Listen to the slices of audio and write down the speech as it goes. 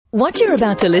What you're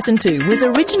about to listen to was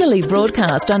originally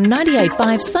broadcast on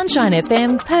 98.5 Sunshine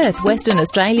FM, Perth, Western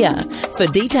Australia. For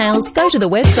details, go to the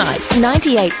website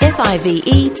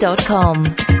 98five.com.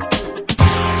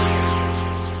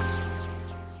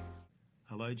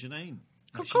 Hello, Janine.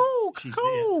 She's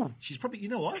there. She's probably, you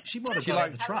know what? She might have She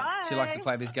loaded the truck. She likes to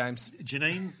play these games.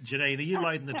 Janine, are you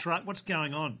loading the truck? What's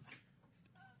going on?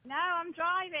 No, I'm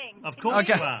driving. Of course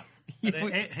Okay. you are.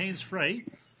 Hands free.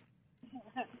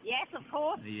 Yes, of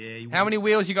course. Yeah. How many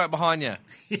wheels you got behind you?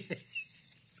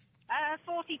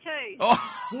 42.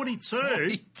 Oh,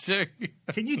 42? 2.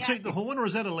 Can you toot the horn, or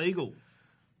is that illegal?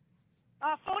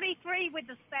 43 with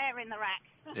the spare in the rack.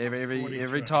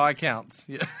 Every tyre counts.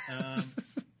 Yeah.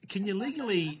 Can you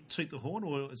legally toot the horn,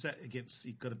 or is that against?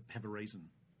 You've got to have a reason.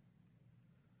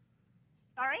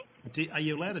 Sorry? Are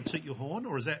you allowed to toot your horn,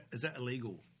 or is that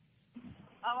illegal?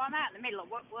 Oh, I'm out in the middle of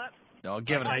work. I'll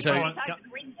give it Okay, a go 2. on. Open the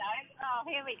window. Oh,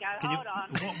 here we go. Can Hold on.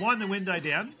 you wind the window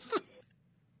down?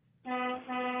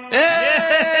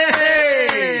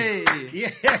 Hey! Yeah.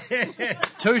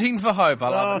 Tooting for hope. I Oh,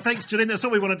 love it. thanks, Janine. That's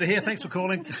all we wanted to hear. Thanks for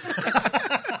calling.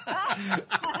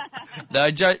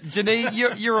 No, Janine,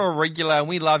 you're a regular, and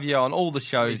we love you on all the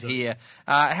shows here.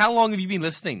 How long have you been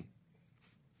listening?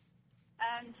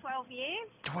 12 years.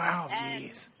 12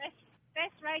 years.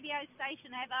 Best radio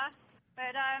station ever.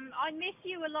 But I miss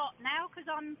you a lot now because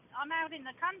I'm out in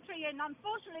the country, and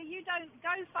unfortunately you don't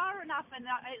go far enough. And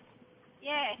it's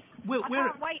I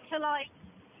can't wait till I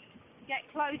get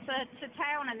closer to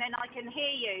town, and then I can hear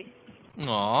you.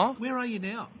 Aw. Where are you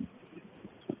now?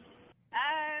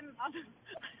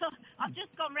 I've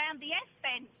just gone round the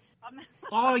S-Bend.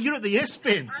 Oh, you're at the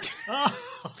S-Bend. Oh,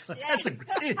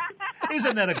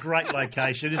 isn't that a great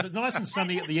location? Is it nice and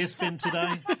sunny at the S-Bend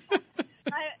today?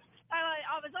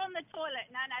 I was on the toilet.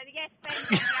 No, the S-Bend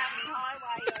is down the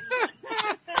highway.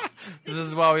 This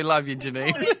is why we love you,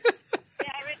 Janine.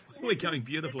 We're going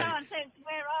beautifully. Someone says,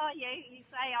 "Where are you?" You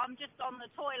say, "I'm just on the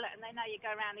toilet," and they know you go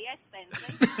around the S-Bend.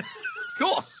 Of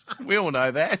course, we all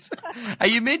know that.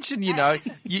 You mentioned,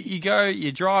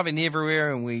 you're driving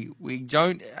everywhere, and we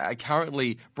don't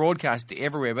currently broadcast to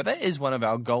everywhere, but that is one of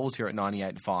our goals here at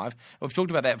 98.5. We've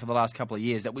talked about that for the last couple of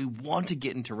years, that we want to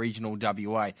get into regional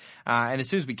WA, and as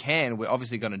soon as we can, we're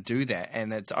obviously going to do that,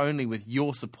 and it's only with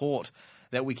your support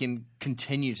that we can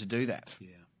continue to do that. Yeah.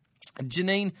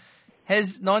 Janine,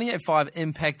 has 98.5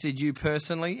 impacted you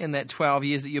personally in that 12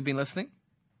 years that you've been listening?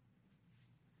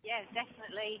 Yeah,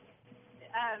 definitely.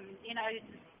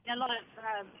 A lot of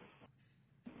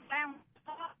sound.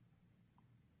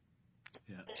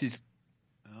 Yeah.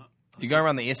 You go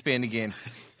around the S-Bend again.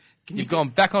 You've gone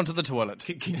back onto the toilet.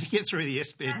 Can you get through the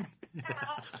S-Bend? I'll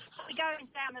be going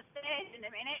down the stairs in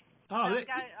a minute.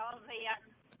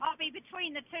 I'll be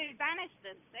between the two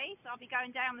banisters, see? So I'll be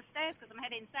going down the stairs because I'm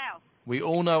heading south. We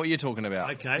all know what you're talking about.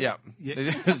 Okay. Yeah. Clear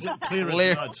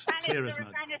as mud. Clear as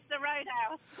mud. Bannister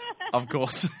Roadhouse. Of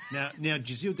course. Now,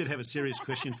 Giselle did have a serious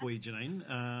question for you, Janine.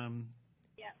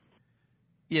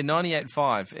 Yeah,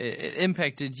 98.5. It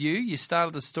impacted you. You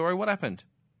started the story. What happened?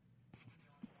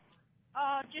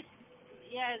 Oh, there's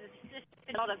just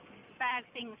a lot of bad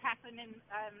things happening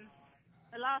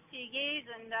the last few years,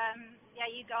 and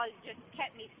you guys just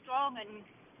kept me strong and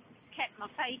kept my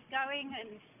faith going,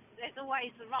 and there's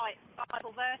always the right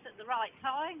Bible verse at the right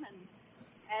time,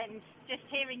 and just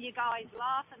hearing you guys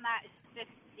laugh and that is just,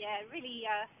 really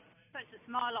puts a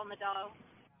smile on the dial.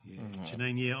 Yeah,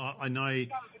 Janine, I know.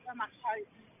 So much hope.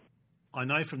 I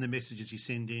know from the messages you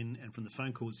send in and from the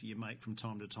phone calls that you make from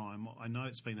time to time. I know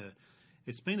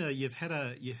you've had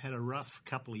a rough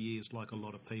couple of years, like a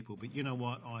lot of people. But you know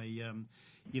what?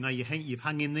 You've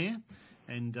hung in there,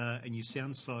 and you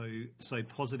sound so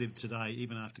positive today,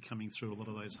 even after coming through a lot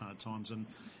of those hard times. And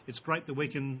it's great that we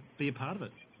can be a part of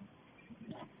it.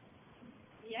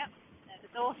 Yep,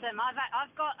 it's awesome.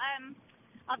 I've got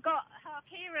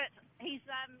Harkira. He's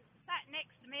sat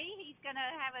next to me. He's going to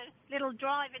have a little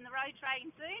drive in the road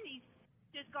train soon. He's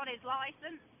just got his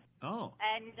license. Oh.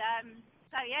 And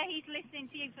he's listening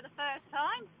to you for the first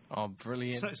time. Oh,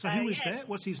 brilliant. So who is that?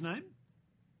 What's his name?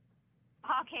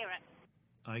 Harkira.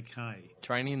 Okay.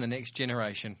 Training the next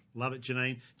generation. Love it,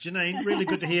 Janine. Janine, really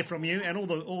good to hear from you, and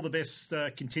all the best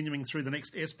continuing through the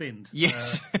next S-Bend.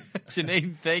 Yes.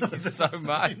 Janine, thank you so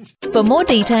much. For more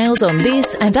details on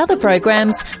this and other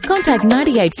programs, contact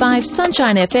 98.5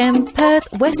 Sunshine FM, Perth,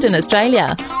 Western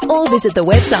Australia, or visit the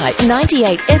website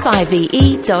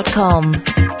 98five.com.